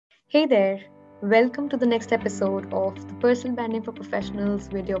Hey there, welcome to the next episode of the Personal Branding for Professionals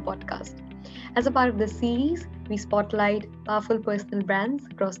video podcast. As a part of this series, we spotlight powerful personal brands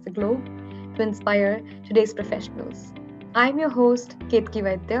across the globe to inspire today's professionals. I'm your host, Ketaki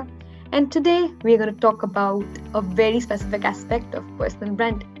Vaidya, and today we are going to talk about a very specific aspect of personal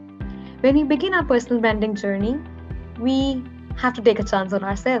branding. When we begin our personal branding journey, we have to take a chance on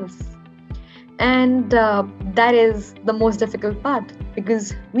ourselves. And that is the most difficult part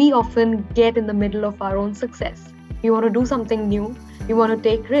because we often get in the middle of our own success. We want to do something new, we want to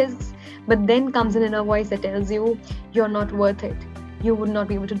take risks, but then comes an inner voice that tells you you're not worth it. You would not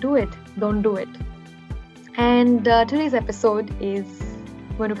be able to do it. Don't do it. And today's episode is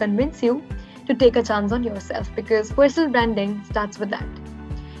going to convince you to take a chance on yourself because personal branding starts with that.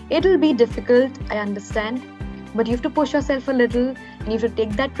 It'll be difficult, I understand, but you have to push yourself a little and you have to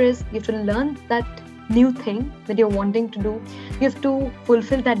take that risk. You have to learn that new thing that you're wanting to do. You have to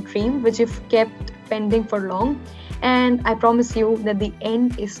fulfill that dream which you've kept pending for long. And I promise you that the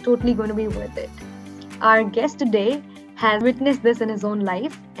end is totally going to be worth it. Our guest today has witnessed this in his own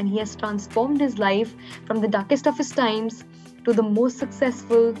life, and he has transformed his life from the darkest of his times to the most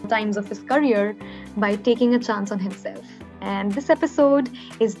successful times of his career by taking a chance on himself. And this episode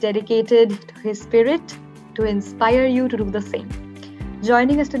is dedicated to his spirit to inspire you to do the same.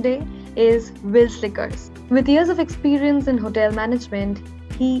 Joining us today is Wil Slickers. With years of experience in hotel management,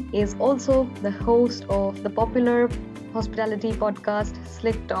 he is also the host of the popular hospitality podcast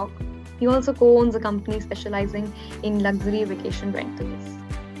Slick Talk. He also co-owns a company specializing in luxury vacation rentals.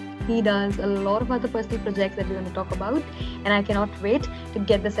 He does a lot of other personal projects that we're going to talk about, and I cannot wait to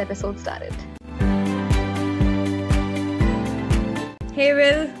get this episode started. Hey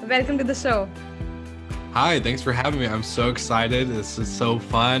Wil, welcome to the show. Hi, thanks for having me. I'm so excited. This is so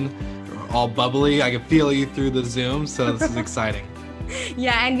fun. We're all bubbly. I can feel you through the Zoom, so this is exciting.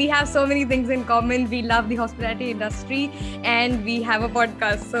 Yeah, and we have so many things in common. We love the hospitality industry and we have a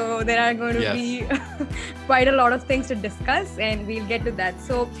podcast. So there are going to be quite a lot of things to discuss and we'll get to that.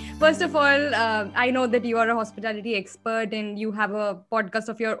 So first of all, I know that you are a hospitality expert and you have a podcast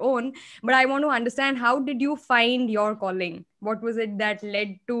of your own, but I want to understand, how did you find your calling? What was it that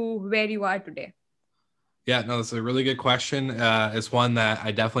led to where you are today? Yeah, no, it's a really good question. It's one that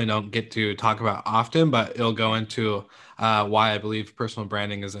I definitely don't get to talk about often, but it'll go into why I believe personal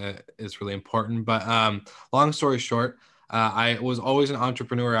branding is really important. But long story short, I was always an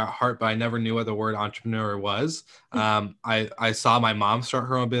entrepreneur at heart, but I never knew what the word entrepreneur was. I saw my mom start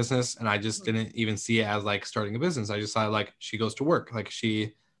her own business, and I just didn't even see it as like starting a business. I just saw like she goes to work, like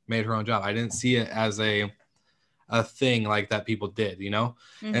she made her own job. I didn't see it as a thing like that people did, you know?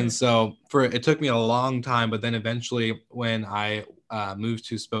 Mm-hmm. And so it took me a long time, but then eventually when I moved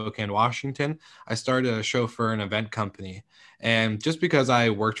to Spokane, Washington, I started a chauffeur and event company. And just because I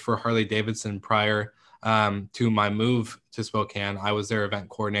worked for Harley Davidson prior to my move to Spokane, I was their event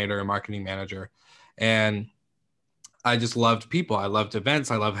coordinator and marketing manager. And I just loved people. I loved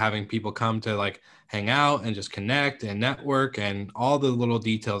events. I love having people come to like hang out and just connect and network and all the little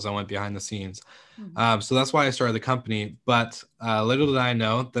details that went behind the scenes. Mm-hmm. So that's why I started the company. But little did I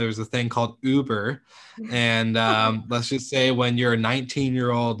know there's a thing called Uber. And let's just say when you're a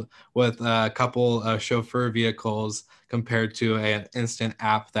 19-year-old with a couple of chauffeur vehicles compared to an instant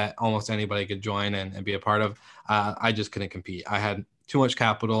app that almost anybody could join and be a part of, I just couldn't compete. I had too much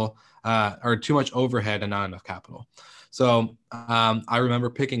capital or too much overhead and not enough capital. So I remember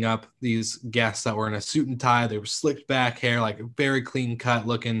picking up these guests that were in a suit and tie. They were slicked back hair, like very clean cut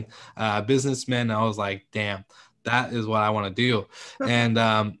looking businessmen. And I was like, damn, that is what I want to do. And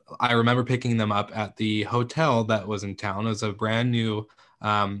I remember picking them up at the hotel that was in town. It was a brand new,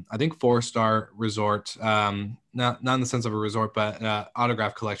 I think 4-star resort, not in the sense of a resort, but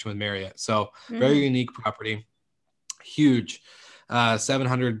autograph collection with Marriott. So very unique property, huge.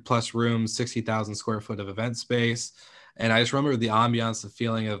 700 plus rooms, 60,000 square foot of event space. And I just remember the ambiance, the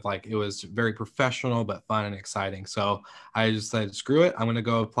feeling of like, it was very professional, but fun and exciting. So I just said, screw it. I'm going to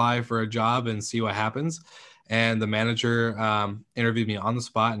go apply for a job and see what happens. And the manager interviewed me on the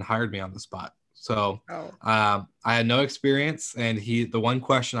spot and hired me on the spot. So I had no experience. And the one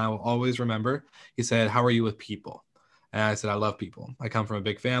question I will always remember, he said, how are you with people? And I said, I love people. I come from a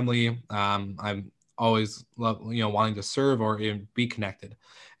big family. I'm always love, wanting to serve or even be connected.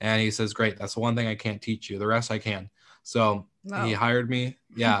 And he says, great. That's the one thing I can't teach you. The rest I can. So He hired me.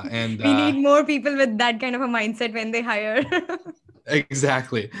 Yeah. And we need more people with that kind of a mindset when they hire.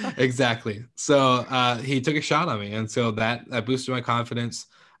 Exactly. So he took a shot on me. And so that boosted my confidence.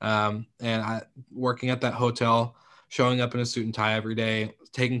 And working at that hotel, showing up in a suit and tie every day,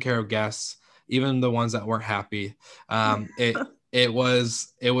 taking care of guests, even the ones that weren't happy. it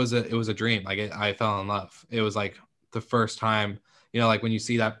was a dream. Like I fell in love. It was like the first time, like when you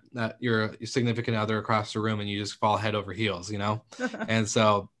see that your significant other across the room and you just fall head over heels, and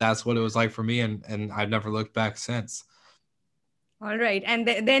so that's what it was like for me, and I've never looked back since. All right. And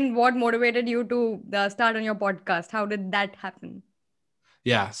then what motivated you to start on your podcast? How did that happen?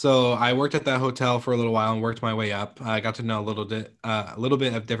 Yeah, so I worked at that hotel for a little while and worked my way up. I got to know a little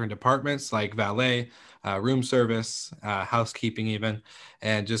bit of different departments like valet, room service, housekeeping, even,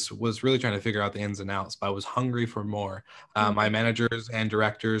 and just was really trying to figure out the ins and outs. But I was hungry for more. My managers and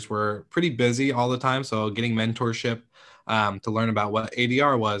directors were pretty busy all the time, so getting mentorship to learn about what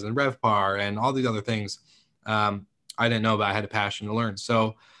ADR was and RevPAR and all these other things, I didn't know, but I had a passion to learn.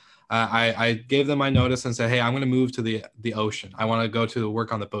 So I gave them my notice and said, "Hey, I'm going to move to the ocean. I want to go to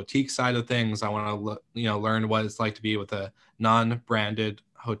work on the boutique side of things. I want to learn what it's like to be with a non-branded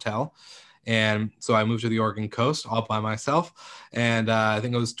hotel." And so I moved to the Oregon coast all by myself, and I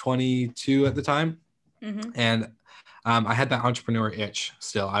think I was 22 at the time, and I had that entrepreneur itch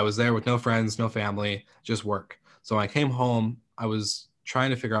still. I was there with no friends, no family, just work. So when I came home, I was trying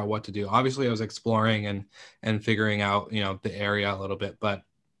to figure out what to do. Obviously, I was exploring and figuring out the area a little bit, but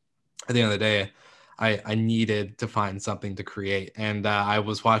at the end of the day, I needed to find something to create. And I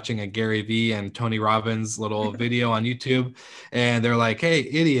was watching a Gary Vee and Tony Robbins little video on YouTube, and they're like, "Hey,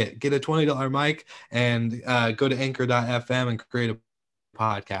 idiot, get a $20 mic and go to anchor.fm and create a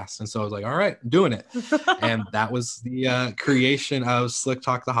podcast." And so I was like, "All right, doing it." And that was the creation of Slick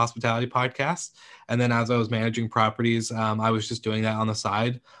Talk, the hospitality podcast. And then as I was managing properties, I was just doing that on the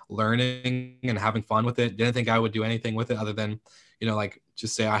side, learning and having fun with it. Didn't think I would do anything with it other than, like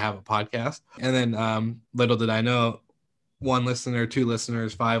just say I have a podcast. And then little did I know, 1 listener, 2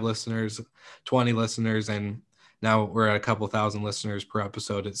 listeners, 5 listeners, 20 listeners, and now we're at a couple thousand listeners per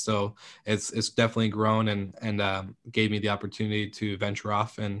episode. It's definitely grown and gave me the opportunity to venture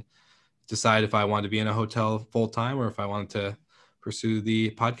off and decide if I wanted to be in a hotel full time or if I wanted to pursue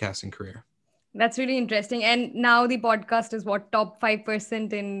the podcasting career. That's really interesting. And now the podcast is what, top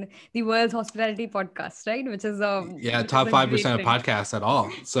 5% in the world's hospitality podcast, right? Which is Yeah, which is top a 5% great of thing. podcasts at all.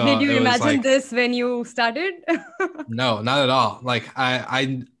 So Did you it was imagine like, this when you started? no, not at all. Like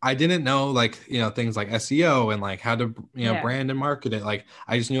I didn't know, like, things like SEO and like how to, Yeah. brand and market it. Like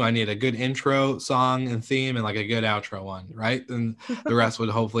I just knew I needed a good intro song and theme and like a good outro one, right? And the rest would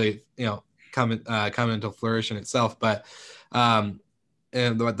hopefully, come into flourish in itself. But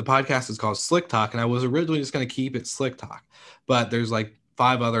and the podcast is called Slick Talk, and I was originally just going to keep it Slick Talk, but there's like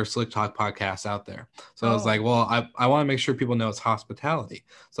 5 other Slick Talk podcasts out there. So I was like, well, I want to make sure people know it's hospitality.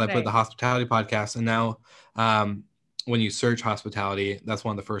 So I put the hospitality podcast, and now when you search hospitality, that's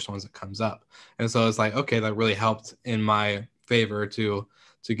one of the first ones that comes up. And so it's like, okay, that really helped in my favor to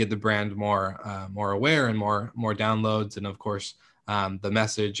get the brand more aware and more downloads, and of course the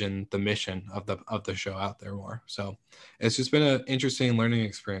message and the mission of the show out there more. So it's just been an interesting learning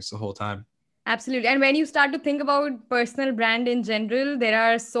experience the whole time. Absolutely. And when you start to think about personal brand in general, there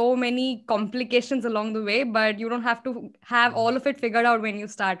are so many complications along the way, but you don't have to have all of it figured out when you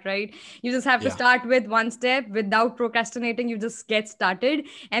start, right? You just have to start with one step without procrastinating. You just get started,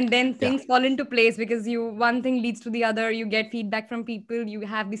 and then things fall into place because one thing leads to the other. You get feedback from people, you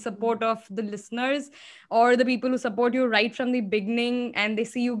have the support of the listeners or the people who support you right from the beginning, and they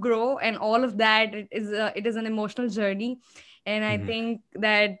see you grow, and all of that. It is an emotional journey. And I think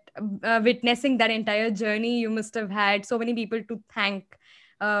that witnessing that entire journey, you must have had so many people to thank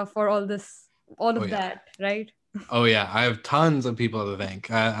for all of that, right? Oh yeah, I have tons of people to thank.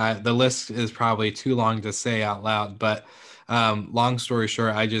 The list is probably too long to say out loud, but long story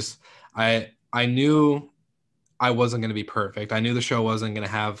short, I knew I wasn't going to be perfect. I knew the show wasn't going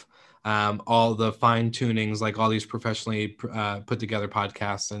to have all the fine tunings, like all these professionally put together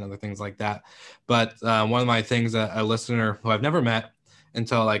podcasts and other things like that. But one of my things that a listener who I've never met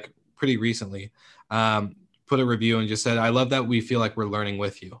until like pretty recently put a review and just said, "I love that we feel like we're learning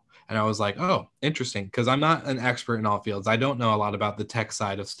with you." And I was like, "Oh, interesting," because I'm not an expert in all fields. I don't know a lot about the tech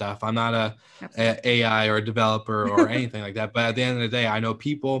side of stuff. I'm not a AI or a developer or anything like that. But at the end of the day, I know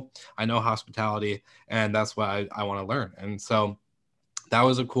people, I know hospitality, and that's what I want to learn. And so that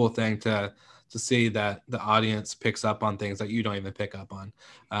was a cool thing to see that the audience picks up on things that you don't even pick up on.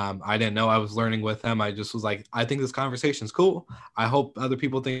 I didn't know I was learning with them. I just was like, I think this conversation is cool. I hope other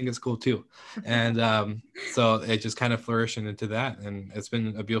people think it's cool too. And so it just kind of flourished into that. And it's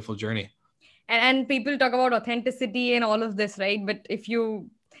been a beautiful journey. And people talk about authenticity and all of this, right? But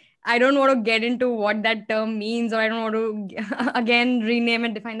I don't want to get into what that term means, or I don't want to again rename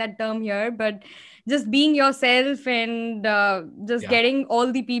and define that term here. But just being yourself and just Yeah. getting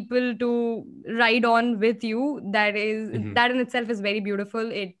all the people to ride on with you, Mhm. that in itself is very beautiful.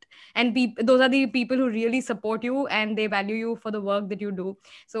 Those are the people who really support you and they value you for the work that you do.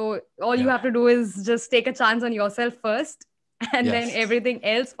 So all you Yeah. have to do is just take a chance on yourself first, and then Yes. everything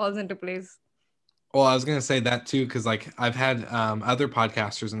else falls into place. Well, I was gonna say that too, because like I've had other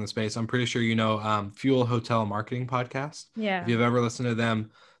podcasters in the space. I'm pretty sure you know Fuel Hotel Marketing Podcast. If Yeah. you've ever listened to them,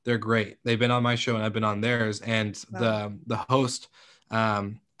 they're great. They've been on my show and I've been on theirs. And Wow. the host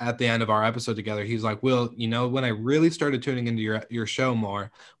at the end of our episode together, he's like, "Will, you know, when I really started tuning into your show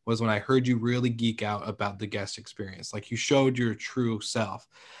more was when I heard you really geek out about the guest experience. Like you showed your true self,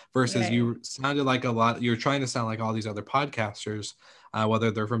 versus Right. you sounded like a lot. You're trying to sound like all these other podcasters."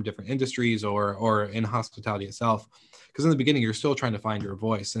 Whether they're from different industries or in hospitality itself. Because in the beginning, you're still trying to find your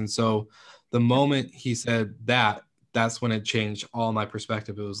voice. And so the moment he said that, that's when it changed all my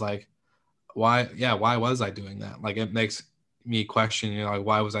perspective. It was like, why was I doing that? Like it makes me question, you know, like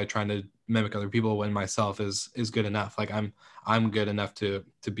why was I trying to mimic other people when myself is good enough? Like I'm good enough to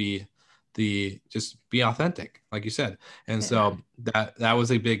be just be authentic, like you said. And Yeah. so that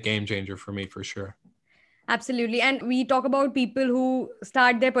was a big game changer for me for sure. Absolutely. And we talk about people who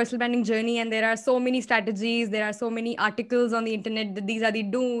start their personal branding journey, and there are so many strategies, there are so many articles on the internet that these are the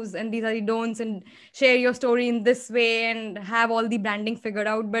do's and these are the don'ts, and share your story in this way and have all the branding figured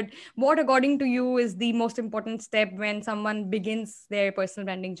out. But what, according to you, is the most important step when someone begins their personal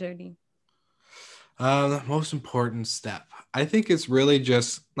branding journey? The most important step, I think, it's really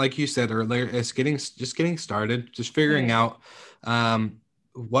just like you said earlier. It's getting started, just figuring Right. out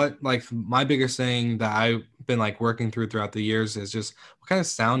what, like, my biggest thing that I've been like working throughout the years is just what kind of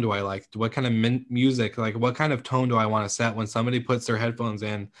sound do I like? What kind of music, like what kind of tone do I want to set when somebody puts their headphones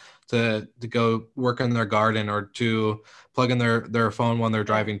in to go work in their garden or to plug in their phone when they're Yeah.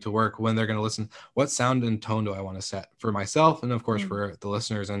 driving to work, when they're going to listen? What sound and tone do I want to set for myself and of course Mm. for the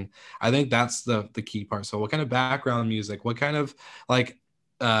listeners? And I think that's the key part. So what kind of background music, what kind of like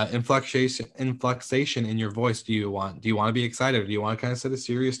inflexation in your voice do you want? Do you want to be excited? Or do you want to kind of set a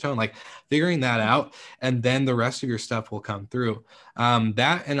serious tone? Like figuring that out, and then the rest of your stuff will come through.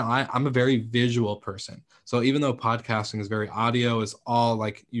 That, and I'm a very visual person. So even though podcasting is very audio, is all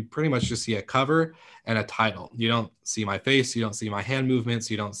like you pretty much just see a cover and a title. You don't see my face, you don't see my hand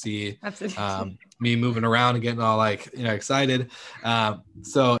movements, you don't see Absolutely. me moving around and getting all like, you know, excited.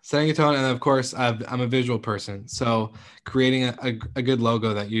 So setting a tone, and of course I'm a visual person, so creating a good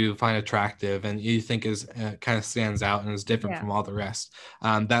logo that you find attractive and you think is kind of stands out and is different Yeah. from all the rest.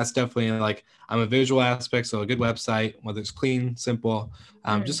 That's definitely like, I'm a visual aspect, so a good website, whether it's clean, simple,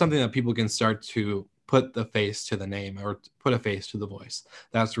 just Mm. something that people can start to put the face to the name or put a face to the voice.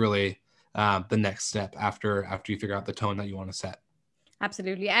 That's really the next step after you figure out the tone that you want to set.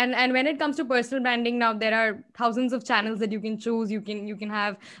 Absolutely. And when it comes to personal branding, now there are thousands of channels that you can choose. You can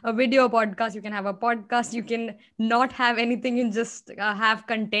have a video podcast, you can have a podcast, you can not have anything and just have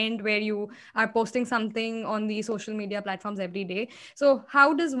content where you are posting something on the social media platforms every day. So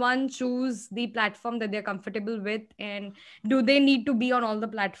how does one choose the platform that they're comfortable with, and do they need to be on all the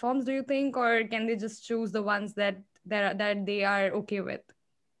platforms, do you think, or can they just choose the ones that they are okay with?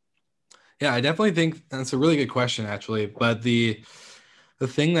 Yeah, I definitely think that's a really good question, actually. But the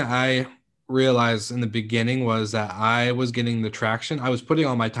thing that I realized in the beginning was that I was getting the traction. I was putting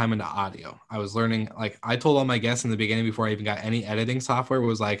all my time into audio. I was learning, like I told all my guests in the beginning before I even got any editing software,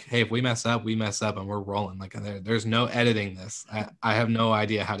 was like, hey, if we mess up, we mess up and we're rolling. Like there's no editing this. I have no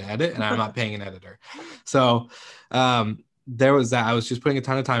idea how to edit and I'm not paying an editor. So there was that. I was just putting a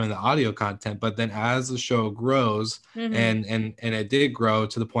ton of time in the audio content, but then as the show grows, Mm-hmm. and it did grow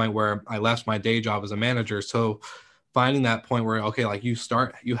to the point where I left my day job as a manager. So finding that point where, okay, like you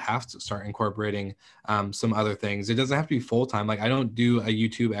have to start incorporating some other things. It doesn't have to be full time. Like I don't do a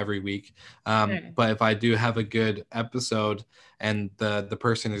YouTube every week, Right. but if I do have a good episode and the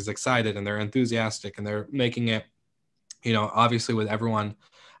person is excited and they're enthusiastic and they're making it, you know, obviously with everyone,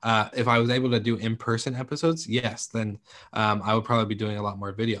 if I was able to do in-person episodes, yes, then I would probably be doing a lot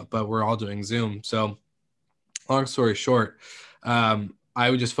more video, but we're all doing Zoom. So long story short, I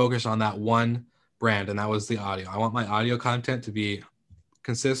would just focus on that one brand, and that was the audio. I want my audio content to be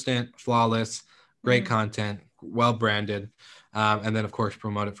consistent, flawless, great Mm-hmm. content, well branded, and then of course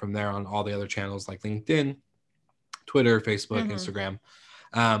promote it from there on all the other channels like LinkedIn, Twitter, Facebook, Mm-hmm. Instagram.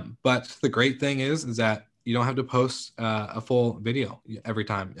 But the great thing is that you don't have to post a full video every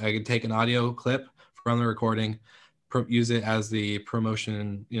time. I can take an audio clip from the recording, use it as the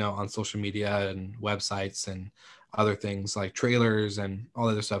promotion, you know, on social media and websites and other things like trailers and all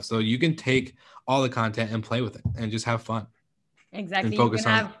other stuff. So you can take all the content and play with it and just have fun. and Exactly. You focus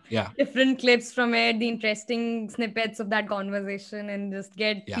can on, have yeah, different clips from it, the interesting snippets of that conversation, and just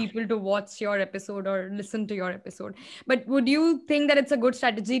get yeah, people to watch your episode or listen to your episode. But would you think that it's a good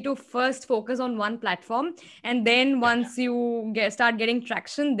strategy to first focus on one platform, and then yeah, once you start getting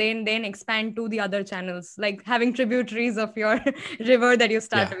traction, then expand to the other channels, like having tributaries of your river that you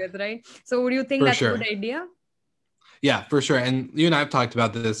start yeah, with, right? So would you think for that's a good sure. idea? Yeah, for sure. And you and I have talked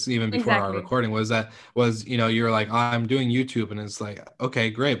about this even before our Exactly. recording, you were like, oh, I'm doing YouTube. And it's like,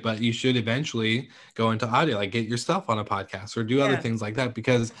 okay, great. But you should eventually go into audio, like get yourself on a podcast or do other Yeah. things like that,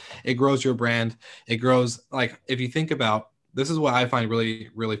 because it grows your brand. It grows, like, if you think about, this is what I find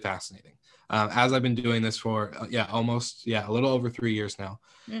really, really fascinating. As I've been doing this for, a little over 3 years now.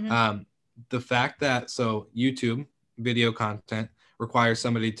 Mm-hmm. Um, the fact that, so YouTube video content requires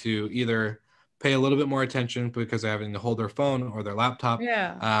somebody to either pay a little bit more attention because they're having to hold their phone or their laptop.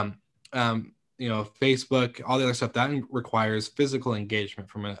 Yeah. Facebook, all the other stuff that requires physical engagement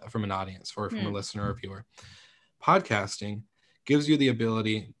from an audience or from a Hmm. listener or viewer. Podcasting gives you the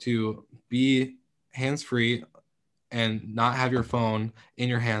ability to be hands-free and not have your phone in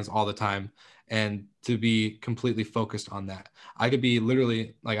your hands all the time, and to be completely focused on that. I could be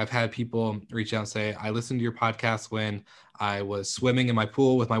literally, like, I've had people reach out and say, I listened to your podcast when I was swimming in my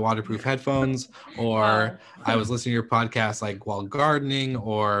pool with my waterproof headphones, or Wow. I was listening to your podcast like while gardening,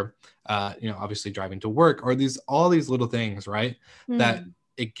 or obviously driving to work, or all these little things, right? That Hmm.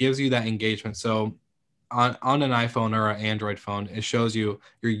 it gives you that engagement. So on an iPhone or an Android phone, it shows you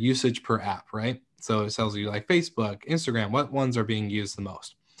your usage per app, right? So it tells you like Facebook, Instagram, what ones are being used the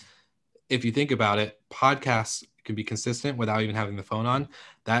most. If you think about it, podcasts can be consistent without even having the phone on.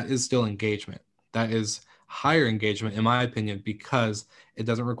 That is still engagement. That is higher engagement, in my opinion, because it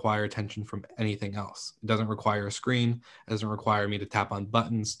doesn't require attention from anything else. It doesn't require a screen. It doesn't require me to tap on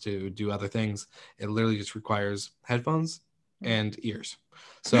buttons to do other things. It literally just requires headphones and ears.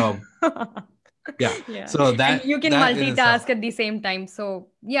 So yeah. Yeah. So And you can that in multitask itself, at the same time. So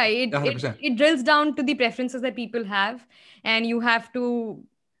yeah, it it 100%. it drills down to the preferences that people have, and you have to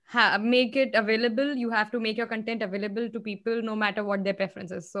make it available. You have to make your content available to people no matter what their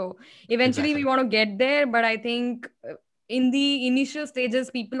preferences. So eventually we Exactly. want to get there, but I think in the initial stages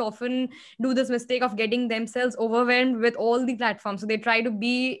people often do this mistake of getting themselves overwhelmed with all the platforms, so they try to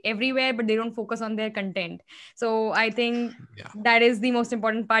be everywhere but they don't focus on their content. So I think Yeah. that is the most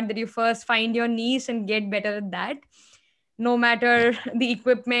important part, that you first find your niche and get better at that, no Yeah. matter the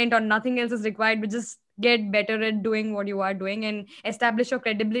equipment or nothing else is required, but just get better at doing what you are doing and establish your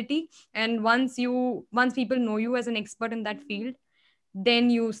credibility. And once people know you as an expert in that field, then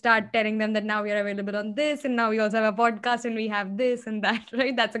you start telling them that now we are available on this, and now we also have a podcast and we have this and that.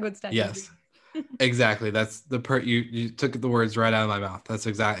 Right, that's a good strategy. Yes. Exactly. That's the you took the words right out of my mouth. That's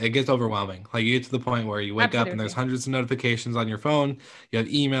exactly. It gets overwhelming. Like, you get to the point where you wake up and there's Absolutely. hundreds of notifications on your phone. You have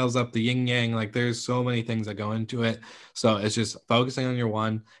emails up the yin yang. Like, there's so many things that go into it. So it's just focusing on your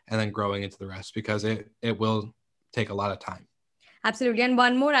one and then growing into the rest, because it will take a lot of time. Absolutely. And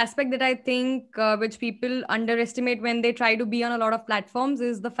one more aspect that I think which people underestimate when they try to be on a lot of platforms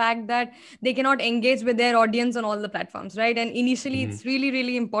is the fact that they cannot engage with their audience on all the platforms, right? And initially, Mhm. it's really,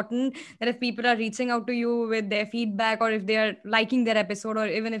 really important that if people are reaching out to you with their feedback, or if they are liking their episode, or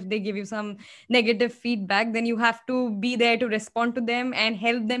even if they give you some negative feedback, then you have to be there to respond to them and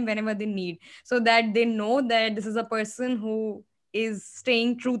help them whenever they need, so that they know that this is a person who is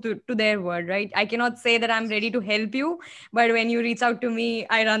staying true to their word, right? I cannot say that I'm ready to help you, but when you reach out to me,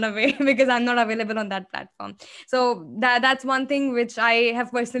 I run away because I'm not available on that platform. So that's one thing which I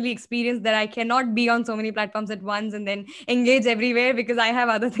have personally experienced, that I cannot be on so many platforms at once and then engage everywhere, because I have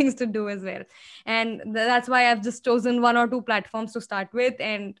other things to do as well. And that's why I've just chosen one or two platforms to start with,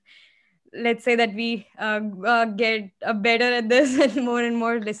 and let's say that we get better at this and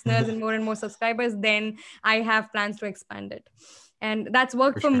more listeners and more subscribers, then I have plans to expand it. And that's For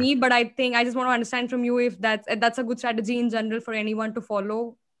worked for sure. me, but I think I just want to understand from you if that's a good strategy in general for anyone to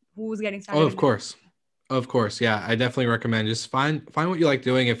follow who's getting Oh, started of in it. course. Of course. Yeah. I definitely recommend just find what you like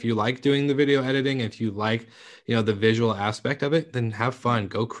doing. If you like doing the video editing, if you like, the visual aspect of it, then have fun,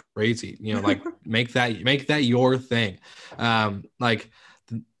 go crazy, like make that your thing. Like,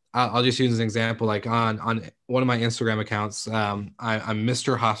 I'll just use an example, like on one of my Instagram accounts, I'm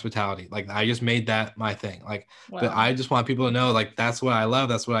Mr. Hospitality. Like, I just made that my thing. Like, but Wow. I just want people to know, like, that's what I love.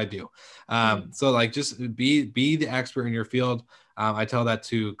 That's what I do. Hmm. So like, just be the expert in your field. I tell that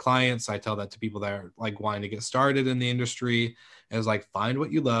to clients. I tell that to people that are like wanting to get started in the industry, is like, find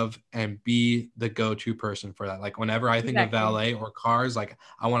what you love and be the go-to person for that. Like whenever I think of valet or cars, like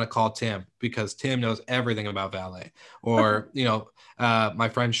I want to call Tim because Tim knows everything about valet. Or, my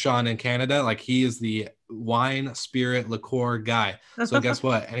friend Sean in Canada, like he is the wine, spirit, liqueur guy. So guess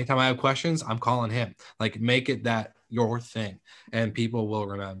what? Anytime I have questions, I'm calling him. Like make it that your thing and people will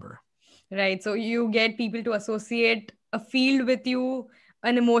remember. Right. So you get people to associate a field with you,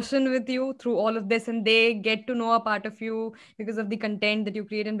 an emotion with you through all of this, and they get to know a part of you because of the content that you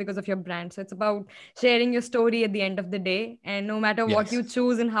create and because of your brand. So it's about sharing your story at the end of the day. And no matter what you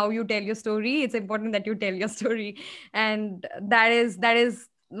choose and how you tell your story, it's important that you tell your story. And that is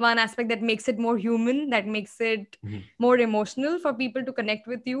one aspect that makes it more human, that makes it more emotional for people to connect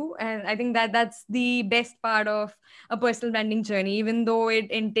with you. And I think that that's the best part of a personal branding journey, even though it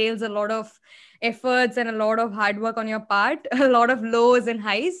entails a lot of efforts and a lot of hard work on your part, a lot of lows and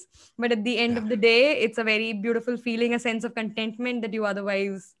highs. But at the end of the day, it's a very beautiful feeling, a sense of contentment that you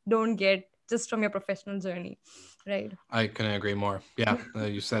otherwise don't get just from your professional journey. Right. I couldn't agree more. Yeah,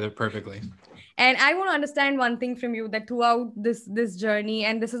 you said it perfectly. And I want to understand one thing from you, that throughout this journey,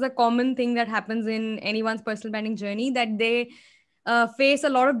 and this is a common thing that happens in anyone's personal branding journey, that they face a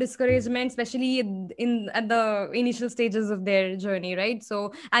lot of discouragement, especially in at the initial stages of their journey, right?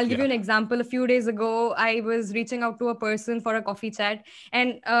 So I'll give you an example. A few days ago, I was reaching out to a person for a coffee chat,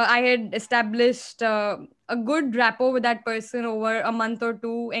 and I had established a good rapport with that person over a month or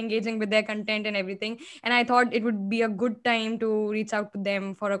two, engaging with their content and everything. And I thought it would be a good time to reach out to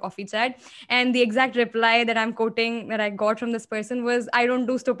them for a coffee chat. And the exact reply that I'm quoting that I got from this person was, "I don't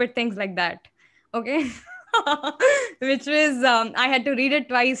do stupid things like that." Okay. Which was, I had to read it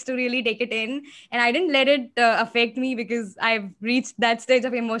twice to really take it in, and I didn't let it affect me, because I've reached that stage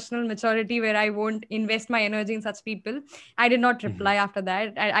of emotional maturity where I won't invest my energy in such people. I did not reply after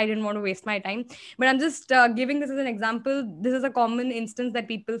that. I didn't want to waste my time, but I'm just giving this as an example. This is a common instance that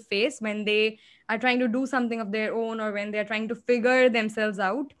people face when they are trying to do something of their own, or when they're trying to figure themselves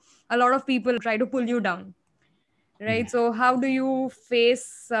out. A lot of people try to pull you down, right? So how do you face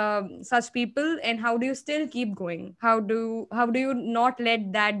such people, and how do you still keep going? How do you not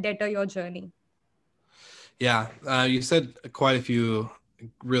let that deter your journey? You said quite a few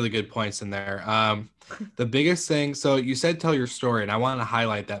really good points in there. The biggest thing, so you said tell your story, and I want to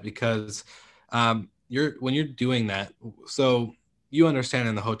highlight that because when you're doing that, so you understand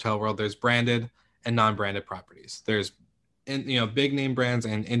in the hotel world there's branded and non-branded properties. There's big name brands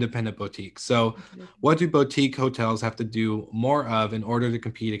and independent boutiques. So what do boutique hotels have to do more of in order to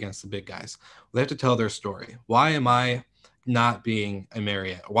compete against the big guys? Well, they have to tell their story. Why am I not being a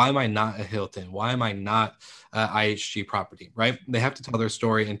Marriott? Why am I not a Hilton? Why am I not IHG property, right? They have to tell their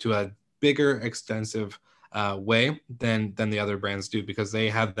story into a bigger, extensive way than the other brands do, because they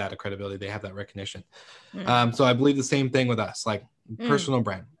have that credibility, they have that recognition. So I believe the same thing with us, like personal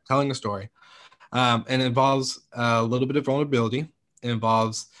brand, telling a story. And it involves a little bit of vulnerability. It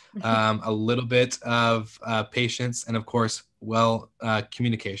involves a little bit of patience, and of course,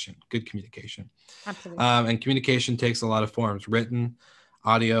 communication, good communication. Absolutely. And communication takes a lot of forms: written,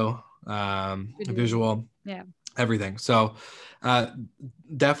 audio, visual, everything. So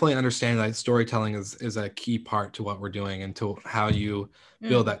definitely understand that storytelling is a key part to what we're doing and to how you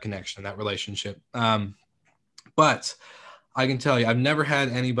build that connection, that relationship. But I can tell you, I've never had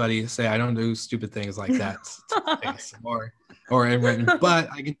anybody say I don't do stupid things like that or in written. But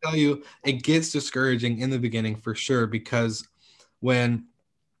I can tell you, it gets discouraging in the beginning for sure, because when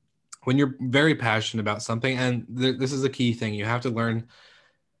you're very passionate about something, and this is a key thing, you have to learn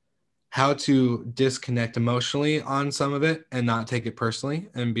how to disconnect emotionally on some of it and not take it personally,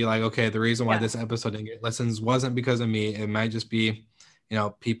 and be like, okay, the reason why this episode didn't get listens wasn't because of me. It might just be,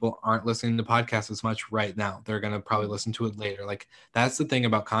 people aren't listening to podcasts as much right now. They're going to probably listen to it later. Like, that's the thing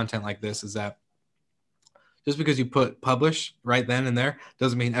about content like this, is that just because you publish right then and there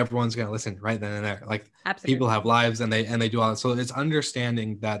doesn't mean everyone's going to listen right then and there. Like, Absolutely. People have lives and they do all that. So it's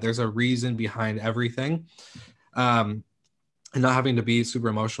understanding that there's a reason behind everything. And not having to be super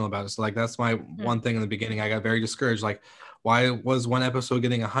emotional about it. So like, that's my one thing in the beginning. I got very discouraged. Like, why was one episode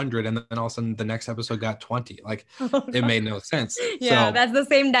getting 100 and then all of a sudden the next episode got 20? Like, it made no sense. So that's the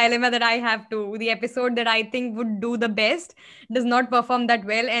same dilemma that I have too. The episode that I think would do the best does not perform that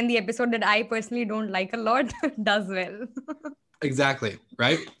well, and the episode that I personally don't like a lot does well. Exactly.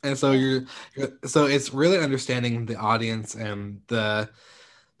 Right. And so so it's really understanding the audience and not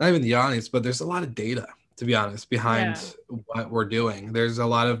even the audience, but there's a lot of data, to be honest, behind what we're doing. There's a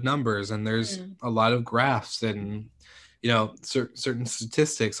lot of numbers, and there's a lot of graphs, and certain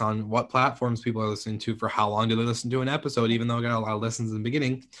statistics on what platforms people are listening to, for how long do they listen to an episode, even though I got a lot of listens in the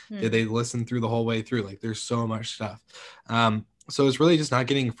beginning. Did they listen through the whole way through? Like, there's so much stuff. So it's really just not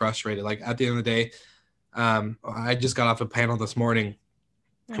getting frustrated. Like, at the end of the day, I just got off a panel this morning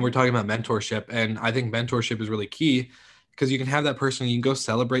and we're talking about mentorship. And I think mentorship is really key, because you can have that person you can go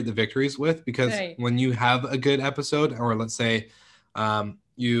celebrate the victories with, because when you have a good episode, or let's say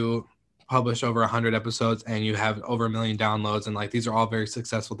you publish over 100 episodes and you have over 1 million downloads, and like, these are all very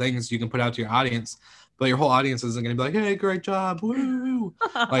successful things you can put out to your audience, but your whole audience isn't going to be like, hey, great job, woo.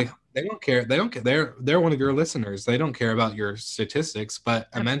 Like, they don't care. They're one of your listeners. They don't care about your statistics. But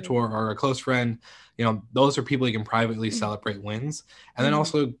a mentor or a close friend, those are people you can privately celebrate wins, and then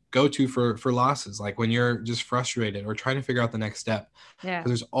also go to for losses, like when you're just frustrated or trying to figure out the next step. Because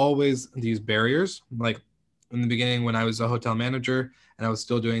there's always these barriers. Like, in the beginning, when I was a hotel manager and I was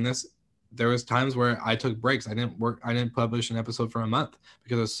still doing this, there was times where I took breaks. I didn't publish an episode for a month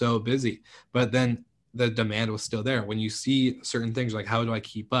because I was so busy. But then the demand was still there. When you see certain things, like, how do I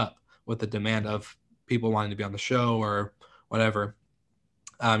keep up with the demand of people wanting to be on the show or whatever,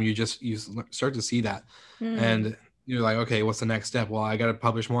 you start to see that. And you're like, okay, what's the next step? Well, I got to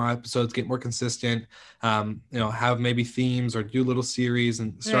publish more episodes, get more consistent, have maybe themes or do little series,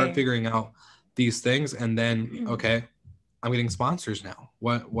 and start figuring out these things. And then, okay, I'm getting sponsors now.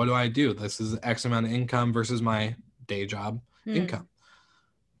 What do I do? This is X amount of income versus my day job income.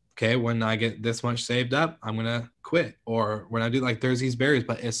 Okay, when I get this much saved up, I'm going to quit. Or when I do, like, there's these barriers,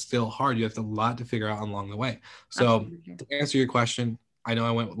 but it's still hard. You have a lot to figure out along the way. So to answer your question, I know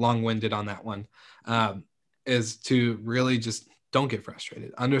I went long-winded on that one, is to really just don't get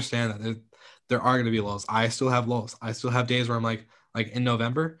frustrated. Understand that there are going to be lows. I still have lows. I still have days where I'm like in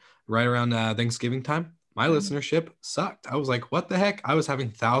November, right around Thanksgiving time, my listenership sucked. I was like, what the heck? I was having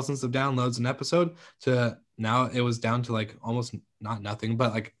thousands of downloads an episode to now it was down to like almost not nothing,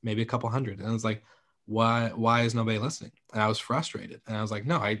 but like maybe a couple hundred. And I was like, why is nobody listening? And I was frustrated. And I was like,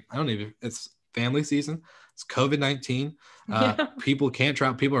 no, I don't even, it's family season. It's COVID-19. People can't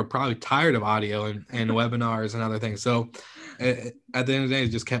travel. People are probably tired of audio and webinars and other things. So at the end of the day, it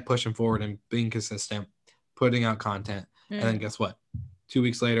just kept pushing forward and being consistent, putting out content. And then guess what? 2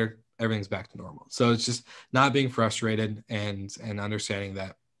 weeks later, everything's back to normal. So it's just not being frustrated and understanding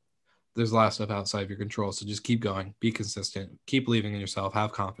that there's a lot of stuff outside of your control. So just keep going, be consistent, keep believing in yourself,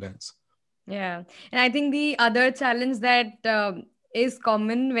 have confidence. Yeah. And I think the other challenge that is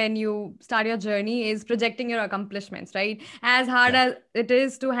common when you start your journey is projecting your accomplishments, right? As hard as it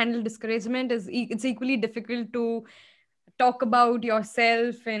is to handle discouragement, it's equally difficult to talk about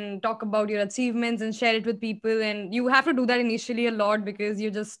yourself and talk about your achievements and share it with people. And you have to do that initially a lot, because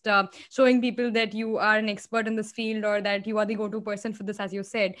you're just showing people that you are an expert in this field, or that you are the go-to person for this, as you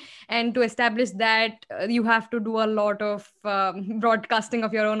said. And to establish that, you have to do a lot of broadcasting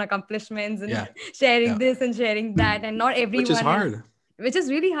of your own accomplishments and sharing this and sharing that. And not everyone, which is hard. Which is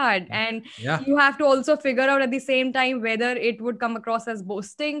really hard. And you have to also figure out at the same time whether it would come across as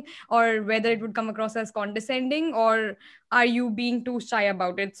boasting, or whether it would come across as condescending, or are you being too shy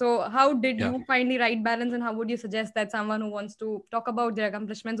about it? So how did you find the right balance, and how would you suggest that someone who wants to talk about their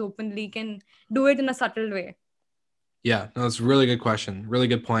accomplishments openly can do it in a subtle way? Yeah, no, that's a really good question. Really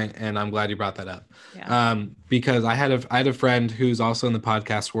good point. And I'm glad you brought that up. Because I had a friend who's also in the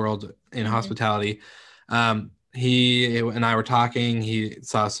podcast world in hospitality. He and I were talking. He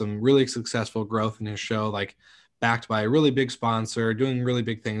saw some really successful growth in his show, like backed by a really big sponsor, doing really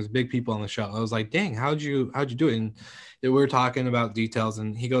big things, big people on the show. I was like, dang, how'd you do it? And we were talking about details,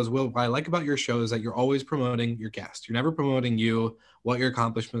 and he goes, Will, what I like about your show is that you're always promoting your guest. You're never promoting you, what your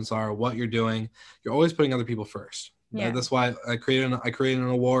accomplishments are, what you're doing. You're always putting other people first. That's why I created an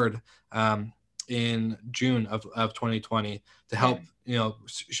award in June of 2020 to help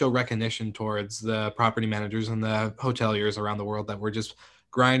show recognition towards the property managers and the hoteliers around the world that we're just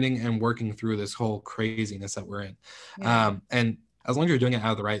grinding and working through this whole craziness that we're in. And as long as you're doing it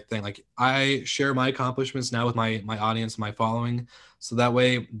out of the right thing, like I share my accomplishments now with my audience, my following, so that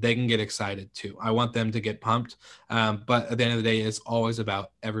way they can get excited too. I want them to get pumped. But at the end of the day, it's always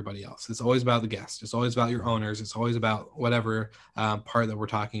about everybody else. It's always about the guest. It's always about your owners. It's always about whatever part that we're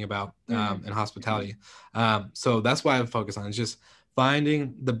talking about in hospitality. So that's why I focus on. It's just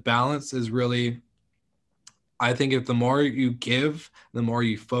finding the balance is really, I think if the more you give, the more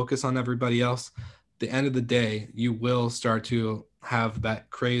you focus on everybody else, the end of the day, you will start to have that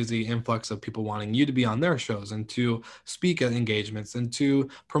crazy influx of people wanting you to be on their shows and to speak at engagements and to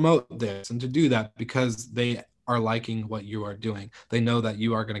promote this and to do that, because they are liking what you are doing. They know that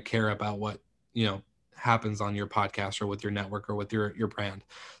you are going to care about what, happens on your podcast or with your network or with your brand.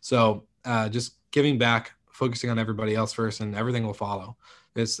 So just giving back focusing on everybody else first, and everything will follow.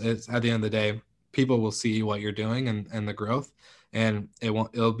 It's at the end of the day, people will see what you're doing and the growth, and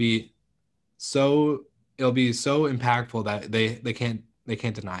it'll be so impactful that they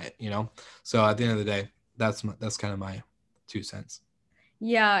can't deny it, you know? So at the end of the day, that's kind of my 2 cents.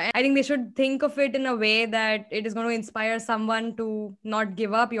 Yeah, I think they should think of it in a way that it is going to inspire someone to not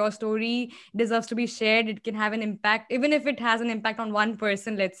give up. Your story deserves to be shared. It can have an impact, even if it has an impact on one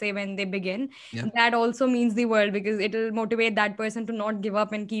person, let's say when they begin. Yeah. That also means the world, because it'll motivate that person to not give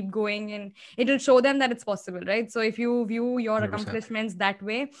up and keep going, and it'll show them that it's possible, right? So if you view your 100%. accomplishments that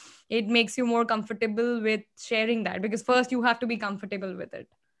way, it makes you more comfortable with sharing that, because first you have to be comfortable with it.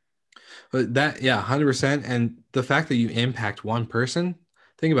 But that, yeah, 100%. And the fact that you impact one person,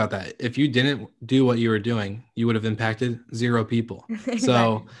 think about that. If you didn't do what you were doing, you would have impacted 0 people. Exactly.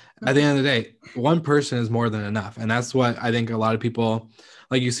 So at the end of the day, one person is more than enough. And that's what I think a lot of people,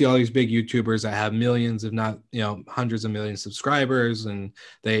 like, you see all these big YouTubers that have millions, if not, hundreds of millions of subscribers, and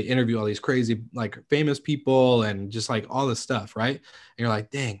they interview all these crazy, like, famous people and just like all this stuff, right? And you're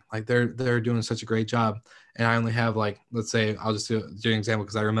like, dang, like they're doing such a great job. And I only have, like, let's say, I'll just do an example,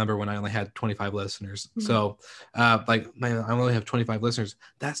 because I remember when I only had 25 listeners. Mhm. So like, man, I only have 25 listeners.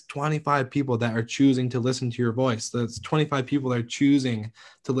 That's 25 people that are choosing to listen to your voice. That's 25 people that are choosing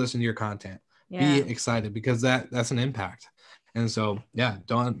to listen to your content. Yeah. Be excited, because that's an impact. And so, yeah,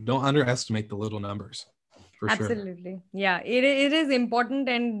 don't underestimate the little numbers. For Absolutely. sure. Yeah, it is important,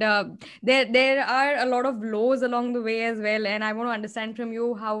 and there are a lot of lows along the way as well. And I want to understand from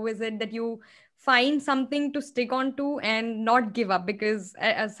you, how is it that you find something to stick on to and not give up? Because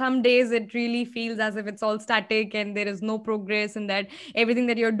some days it really feels as if it's all static and there is no progress, and that everything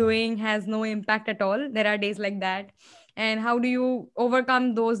that you're doing has no impact at all. There are days like that. And how do you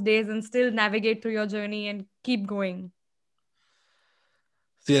overcome those days and still navigate through your journey and keep going?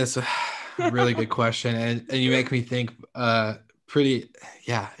 So, yeah, it's a really good question. And you make me think pretty,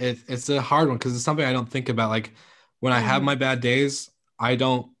 yeah, it's a hard one, because it's something I don't think about. Like, when I have my bad days, I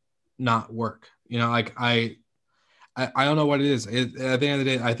don't not work. Like, I don't know what it is. At the end of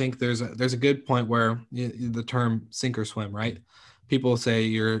the day, I think there's a good point where the term sink or swim, right? People say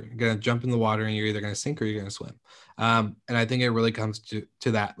you're going to jump in the water and you're either going to sink or you're going to swim. And I think it really comes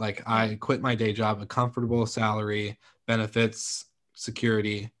to that. Like, I quit my day job, a comfortable salary, benefits,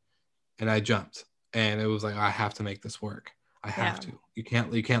 security, and I jumped. And it was like, I have to make this work. I have to. You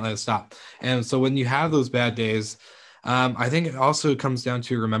can't let it stop. And so when you have those bad days, I think it also comes down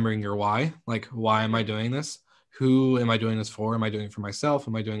to remembering your why. Like, why am I doing this? Who am I doing this for? Am I doing it for myself?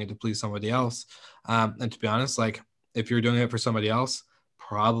 Am I doing it to please somebody else? And to be honest, like, if you're doing it for somebody else,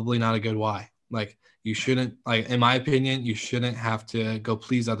 probably not a good why. Like, you shouldn't, like, in my opinion, you shouldn't have to go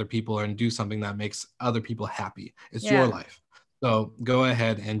please other people and do something that makes other people happy. It's your life. So go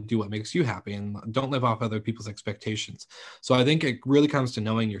ahead and do what makes you happy, and don't live off other people's expectations. So I think it really comes to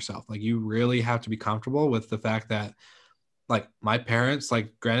knowing yourself. Like, you really have to be comfortable with the fact that, like, my parents,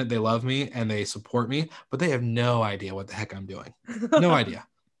 like, granted, they love me and they support me, but they have no idea what the heck I'm doing. No idea.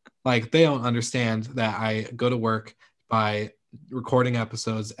 Like, they don't understand that I go to work by recording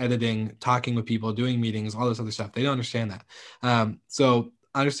episodes, editing, talking with people, doing meetings, all this other stuff. They don't understand that. So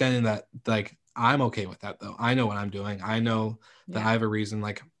understanding that, like, I'm okay with that, though. I know what I'm doing. I know that I have a reason,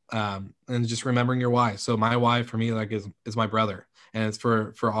 like, and just remembering your why. So my why for me, like, is my brother. And it's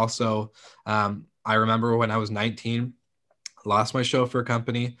for also, I remember when I was 19, lost my show for a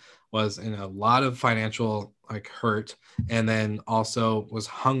company, was in a lot of financial, like, hurt, and then also was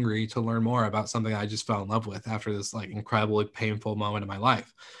hungry to learn more about something I just fell in love with after this, like, incredibly painful moment in my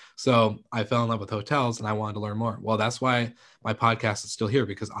life. So I fell in love with hotels and I wanted to learn more. Well, that's why my podcast is still here,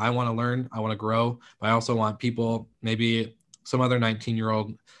 because I want to learn, I want to grow, but I also want people, maybe some other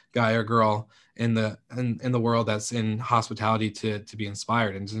 19-year-old guy or girl in the world that's in hospitality, to be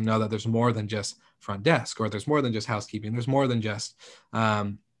inspired and to know that there's more than just front desk, or there's more than just housekeeping. There's more than just,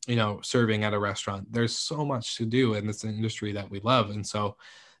 serving at a restaurant. There's so much to do in this industry that we love. And so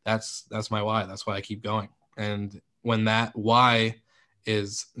that's my why. That's why I keep going. And when that why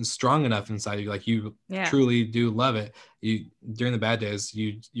is strong enough inside you, like, you truly do love it, you, during the bad days,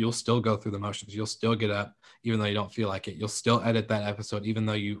 you'll still go through the motions. You'll still get up even though you don't feel like it. You'll still edit that episode even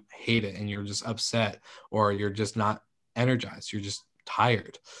though you hate it and you're just upset, or you're just not energized, you're just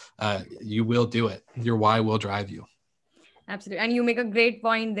tired. You will do it. Your why will drive you. Absolutely. And you make a great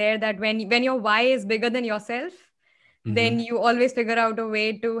point there, that when your why is bigger than yourself, then you always figure out a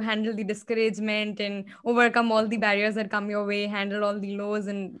way to handle the discouragement and overcome all the barriers that come your way, handle all the lows,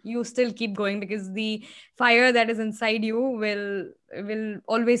 and you still keep going, because the fire that is inside you will will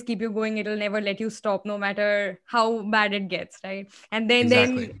always keep you going. It'll never let you stop, no matter how bad it gets, right? And then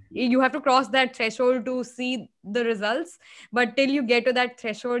Exactly. you have to cross that threshold to see the results. But till you get to that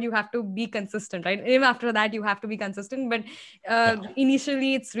threshold, you have to be consistent, right? Even after that, you have to be consistent. But Yeah.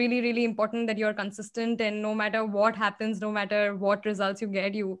 initially, it's really, really important that you're consistent, and no matter what happens, no matter what results you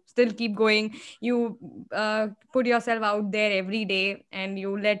get, you still keep going. You put yourself out there every day, and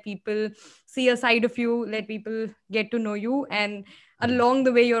you let people see a side of you, let people get to know you, and Mhm. along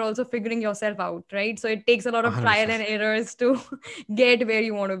the way you're also figuring yourself out, right? So it takes a lot of trial 100%. and errors to get where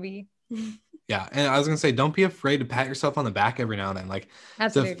you want to be. Yeah, and I was gonna say, don't be afraid to pat yourself on the back every now and then. Like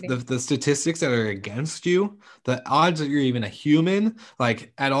Absolutely. the statistics that are against you, the odds that you're even a human,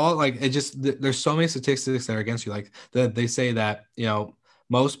 like at all, like it just there's so many statistics that are against you. Like they say that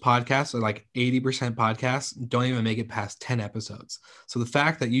most podcasts are like 80% podcasts don't even make it past 10 episodes. So the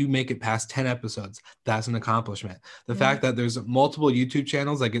fact that you make it past 10 episodes, that's an accomplishment. The Mhm. fact that there's multiple YouTube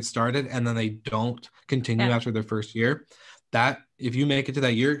channels that get started and then they don't continue Yeah. after their first year, that if you make it to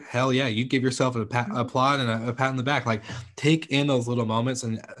that year, hell yeah, you give yourself a applaud and a pat on the back. Like take in those little moments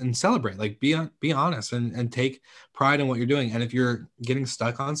and celebrate. Like be honest and take pride in what you're doing. And if you're getting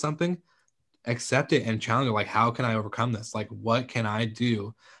stuck on something, accept it and challenge it. Like, how can I overcome this? Like, what can I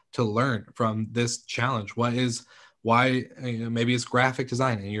do to learn from this challenge? Why maybe it's graphic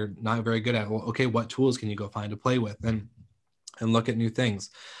design and you're not very good at it. Well, okay, what tools can you go find to play with and look at new things,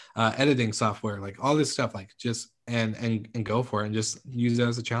 editing software, like all this stuff, like just and go for it and just use it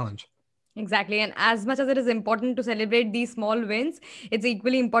as a challenge. Exactly. And as much as it is important to celebrate these small wins, it's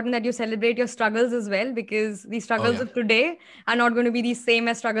equally important that you celebrate your struggles as well, because the Oh struggles yeah. of today are not going to be the same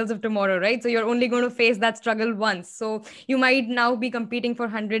as struggles of tomorrow, right? So you're only going to face that struggle once. So you might now be competing for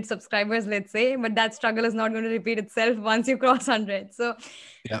 100 subscribers, let's say, but that struggle is not going to repeat itself once you cross 100. So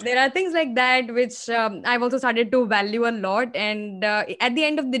Yeah. there are things like that which I've also started to value a lot. And at the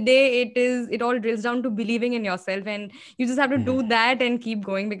end of the day, it all drills down to believing in yourself, and you just have to Mhm. do that and keep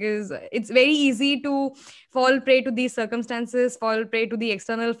going, because it's very easy to fall prey to these circumstances, fall prey to the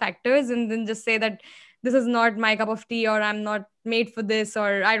external factors, and then just say that this is not my cup of tea, or I'm not made for this,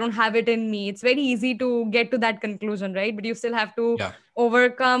 or I don't have it in me. It's very easy to get to that conclusion, right? But you still have to Yeah.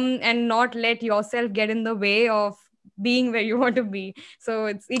 overcome and not let yourself get in the way of being where you want to be. So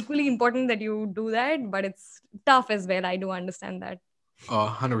it's equally important that you do that, but it's tough as well. I do understand that. Oh,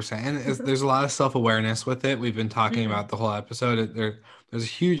 100%. And there's a lot of self-awareness with it. We've been talking Mm. about the whole episode. There's a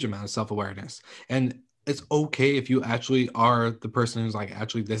huge amount of self-awareness. And it's okay if you actually are the person who's like,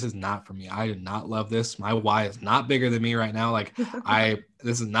 actually, this is not for me. I did not love this. My why is not bigger than me right now. Like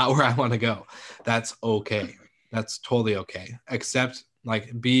this is not where I want to go. That's okay. That's totally okay. Except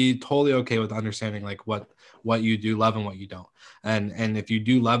like be totally okay with understanding like what you do love and what you don't. And if you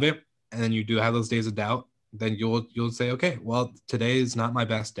do love it and then you do have those days of doubt, then you'll say, okay, well, today is not my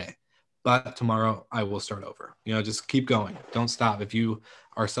best day, but tomorrow I will start over. Just keep going. Don't stop. If you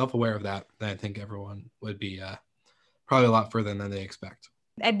are self-aware of that, then I think everyone would be probably a lot further than they expect.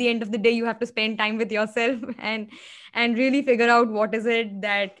 At the end of the day, you have to spend time with yourself and really figure out what is it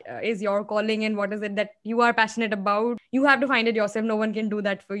that is your calling, and what is it that you are passionate about. You have to find it yourself. No one can do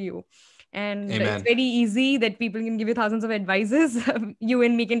that for you. And it's Amen. very easy that people can give you thousands of advices. You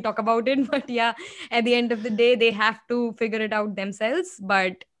and me can talk about it, but yeah, at the end of the day, they have to figure it out themselves.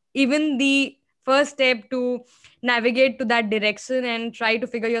 But even the first step to navigate to that direction and try to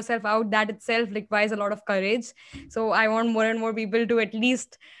figure yourself out, that itself requires a lot of courage. So I want more and more people to at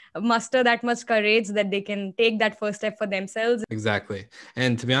least muster that much courage that they can take that first step for themselves. Exactly.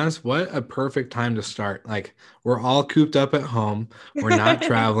 And to be honest, what a perfect time to start. Like we're all cooped up at home. We're not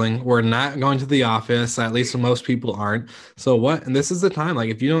traveling. We're not going to the office. At least most people aren't. So and this is the time. Like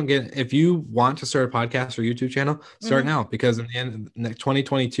if you want to start a podcast or YouTube channel, start Mhm. now, because in the end of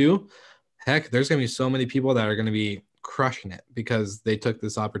 2022, heck, there's going to be so many people that are going to be crushing it because they took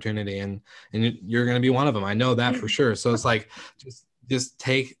this opportunity, and you're going to be one of them. I know that for sure. So it's like, just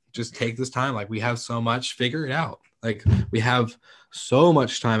take this time. Like we have so much, figure it out. Like we have so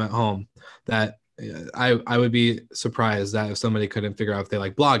much time at home that I would be surprised that if somebody couldn't figure out if they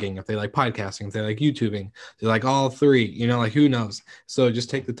like blogging, if they like podcasting, if they like YouTubing, they like all three, like who knows? So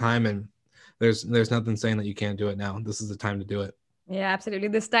just take the time, and there's nothing saying that you can't do it now. This is the time to do it. Yeah, absolutely.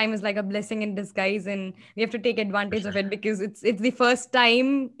 This time is like a blessing in disguise, and we have to take For advantage of sure. it, because it's the first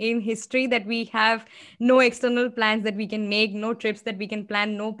time in history that we have no external plans that we can make, no trips that we can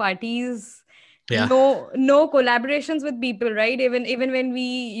plan, no parties, Yeah. no collaborations with people, right? Even when we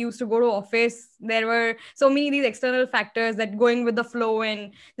used to go to office, there were so many of these external factors, that going with the flow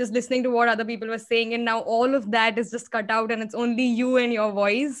and just listening to what other people were saying, and now all of that is just cut out, and it's only you and your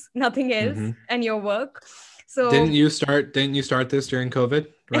voice, nothing else, Mm-hmm. and your work. So didn't you start this during COVID,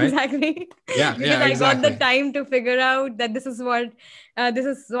 right? Exactly. Yeah, Because yeah, I got the exactly. time to figure out that this is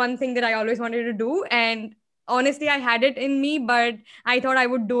one thing that I always wanted to do. And honestly, I had it in me, but I thought I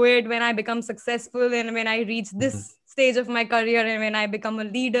would do it when I become successful and when I reach Mhm. this stage of my career and when I become a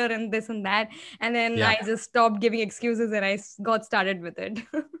leader and this and that. And then Yeah, I just stopped giving excuses and I got started with it.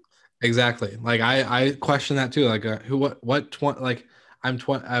 exactly. Like I question that too. Like like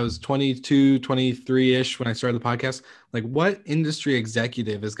I was 22, 23-ish when I started the podcast. Like what industry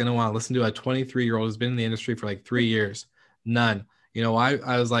executive is going to want to listen to a 23-year-old who's been in the industry for like 3 years? None. You know,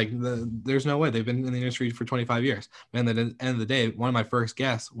 I was like, there's no way. They've been in the industry for 25 years. And at the end of the day, one of my first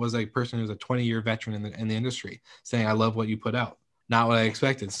guests was a person who's a 20-year veteran in the industry saying, I love what you put out. Not what I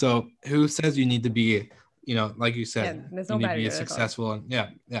expected. So who says you need to be, you know, like you Yeah, said, there's you no need to be barrier at all. successful. And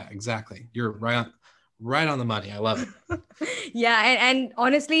yeah, exactly. You're right on the money. I love it. Yeah, and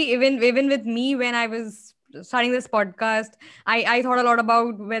honestly, even with me when I was starting this podcast, I thought a lot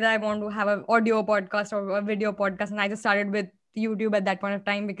about whether I want to have an audio podcast or a video podcast, and I just started with YouTube at that point of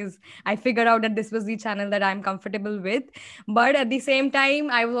time because I figured out that this was the channel that I'm comfortable with. But at the same time,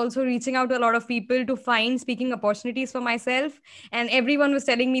 I was also reaching out to a lot of people to find speaking opportunities for myself, and everyone was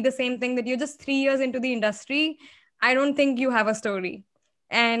telling me the same thing, that you're just 3 years into the industry. I don't think you have a story.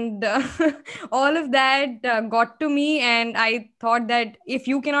 And all of that got to me, and I thought that if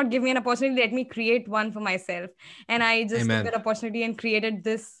you cannot give me an opportunity, let me create one for myself. And I just took Amen. that opportunity and created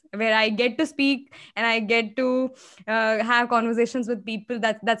this, where I get to speak and I get to have conversations with people.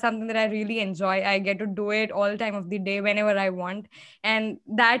 That's something that I really enjoy. I get to do it all time of the day whenever I want. And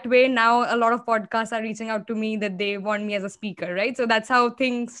that way, now a lot of podcasts are reaching out to me that they want me as a speaker, right? So that's how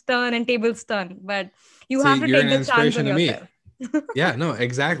things turn and tables turn. But you See, have to you're take an the chance on inspiration to me. yourself. Yeah, no,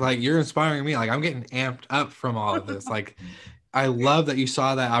 exactly. Like you're inspiring me. Like I'm getting amped up from all of this. Like I love that you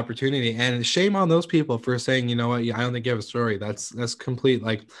saw that opportunity, and shame on those people for saying, you know what, I don't think you have a story. That's complete.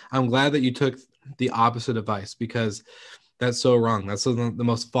 Like I'm glad that you took the opposite advice, because that's so wrong. That's the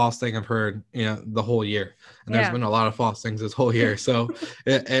most false thing I've heard, you know, the whole year. And there's Yeah. been a lot of false things this whole year. So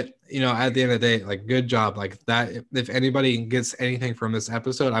you know, at the end of the day, like good job. Like that, if anybody gets anything from this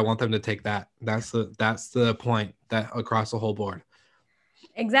episode, I want them to take that. That's the point, that across the whole board.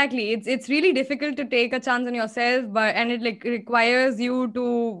 Exactly. It's really difficult to take a chance on yourself, but and it like requires you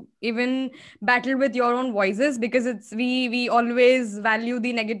to even battle with your own voices, because we always value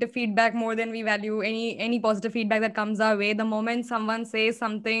the negative feedback more than we value any positive feedback that comes our way. The moment someone says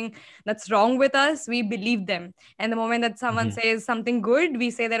something that's wrong with us, we believe them. And the moment that someone Mhm. says something good,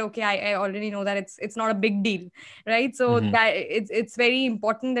 we say that okay, I already know that it's not a big deal. Right. So Mhm. that it's very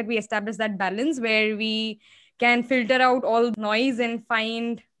important that we establish that balance where we can filter out all noise and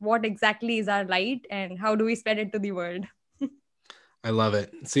find what exactly is our light and how do we spread it to the world. I love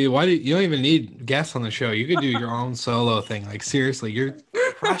it. See, why do you don't even need guests on the show? You could do your own solo thing. Like seriously, you're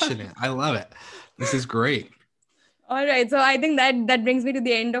crushing it. I love it. This is great. All right, so I think that brings me to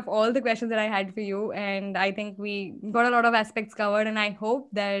the end of all the questions that I had for you, and I think we got a lot of aspects covered, and I hope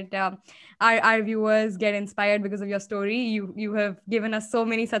that our viewers get inspired because of your story. You have given us so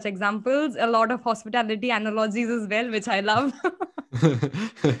many such examples, a lot of hospitality analogies as well, which I love.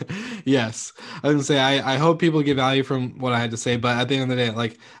 Yes, I was gonna say I hope people get value from what I had to say, but at the end of the day,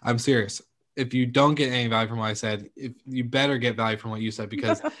 like I'm serious. If you don't get any value from what I said, if you better get value from what you said,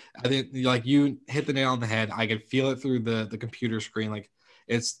 because I think like you hit the nail on the head. I could feel it through the computer screen. Like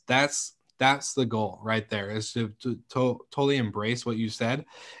that's the goal right there, is to totally embrace what you said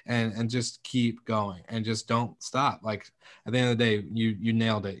and just keep going and just don't stop. Like at the end of the day, you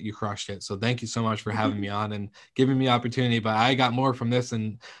nailed it. You crushed it. So thank you so much for having me on and giving me opportunity. But I got more from this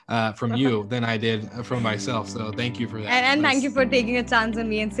and from you than I did from myself. So thank you for that. And thank you for taking a chance on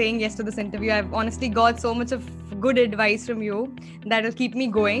me and saying yes to this interview. I've honestly got so much of good advice from you that will keep me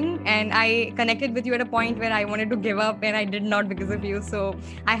going. And I connected with you at a point where I wanted to give up and I did not because of you. So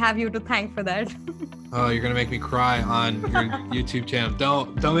I have you to thank for that. Oh, you're gonna make me cry on your YouTube channel.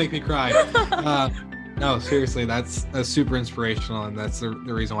 Don't make me cry. No, seriously, that's super inspirational, and that's the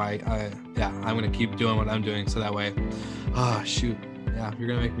reason why I'm gonna keep doing what I'm doing, so that way, oh shoot, yeah, you're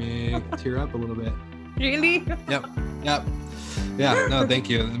gonna make me tear up a little bit. Really? Yep. Yeah, no, thank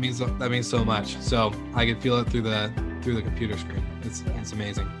you. That means so much. So I can feel it through the computer screen. It's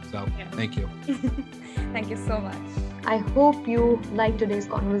amazing. So thank you. Thank you so much. I hope you liked today's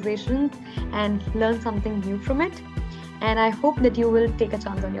conversation and learned something new from it. And I hope that you will take a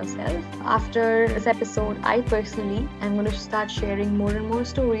chance on yourself. After this episode, I personally am going to start sharing more and more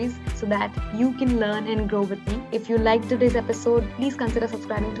stories so that you can learn and grow with me. If you liked today's episode, please consider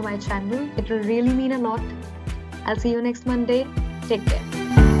subscribing to my channel. It will really mean a lot. I'll see you next Monday. Take care.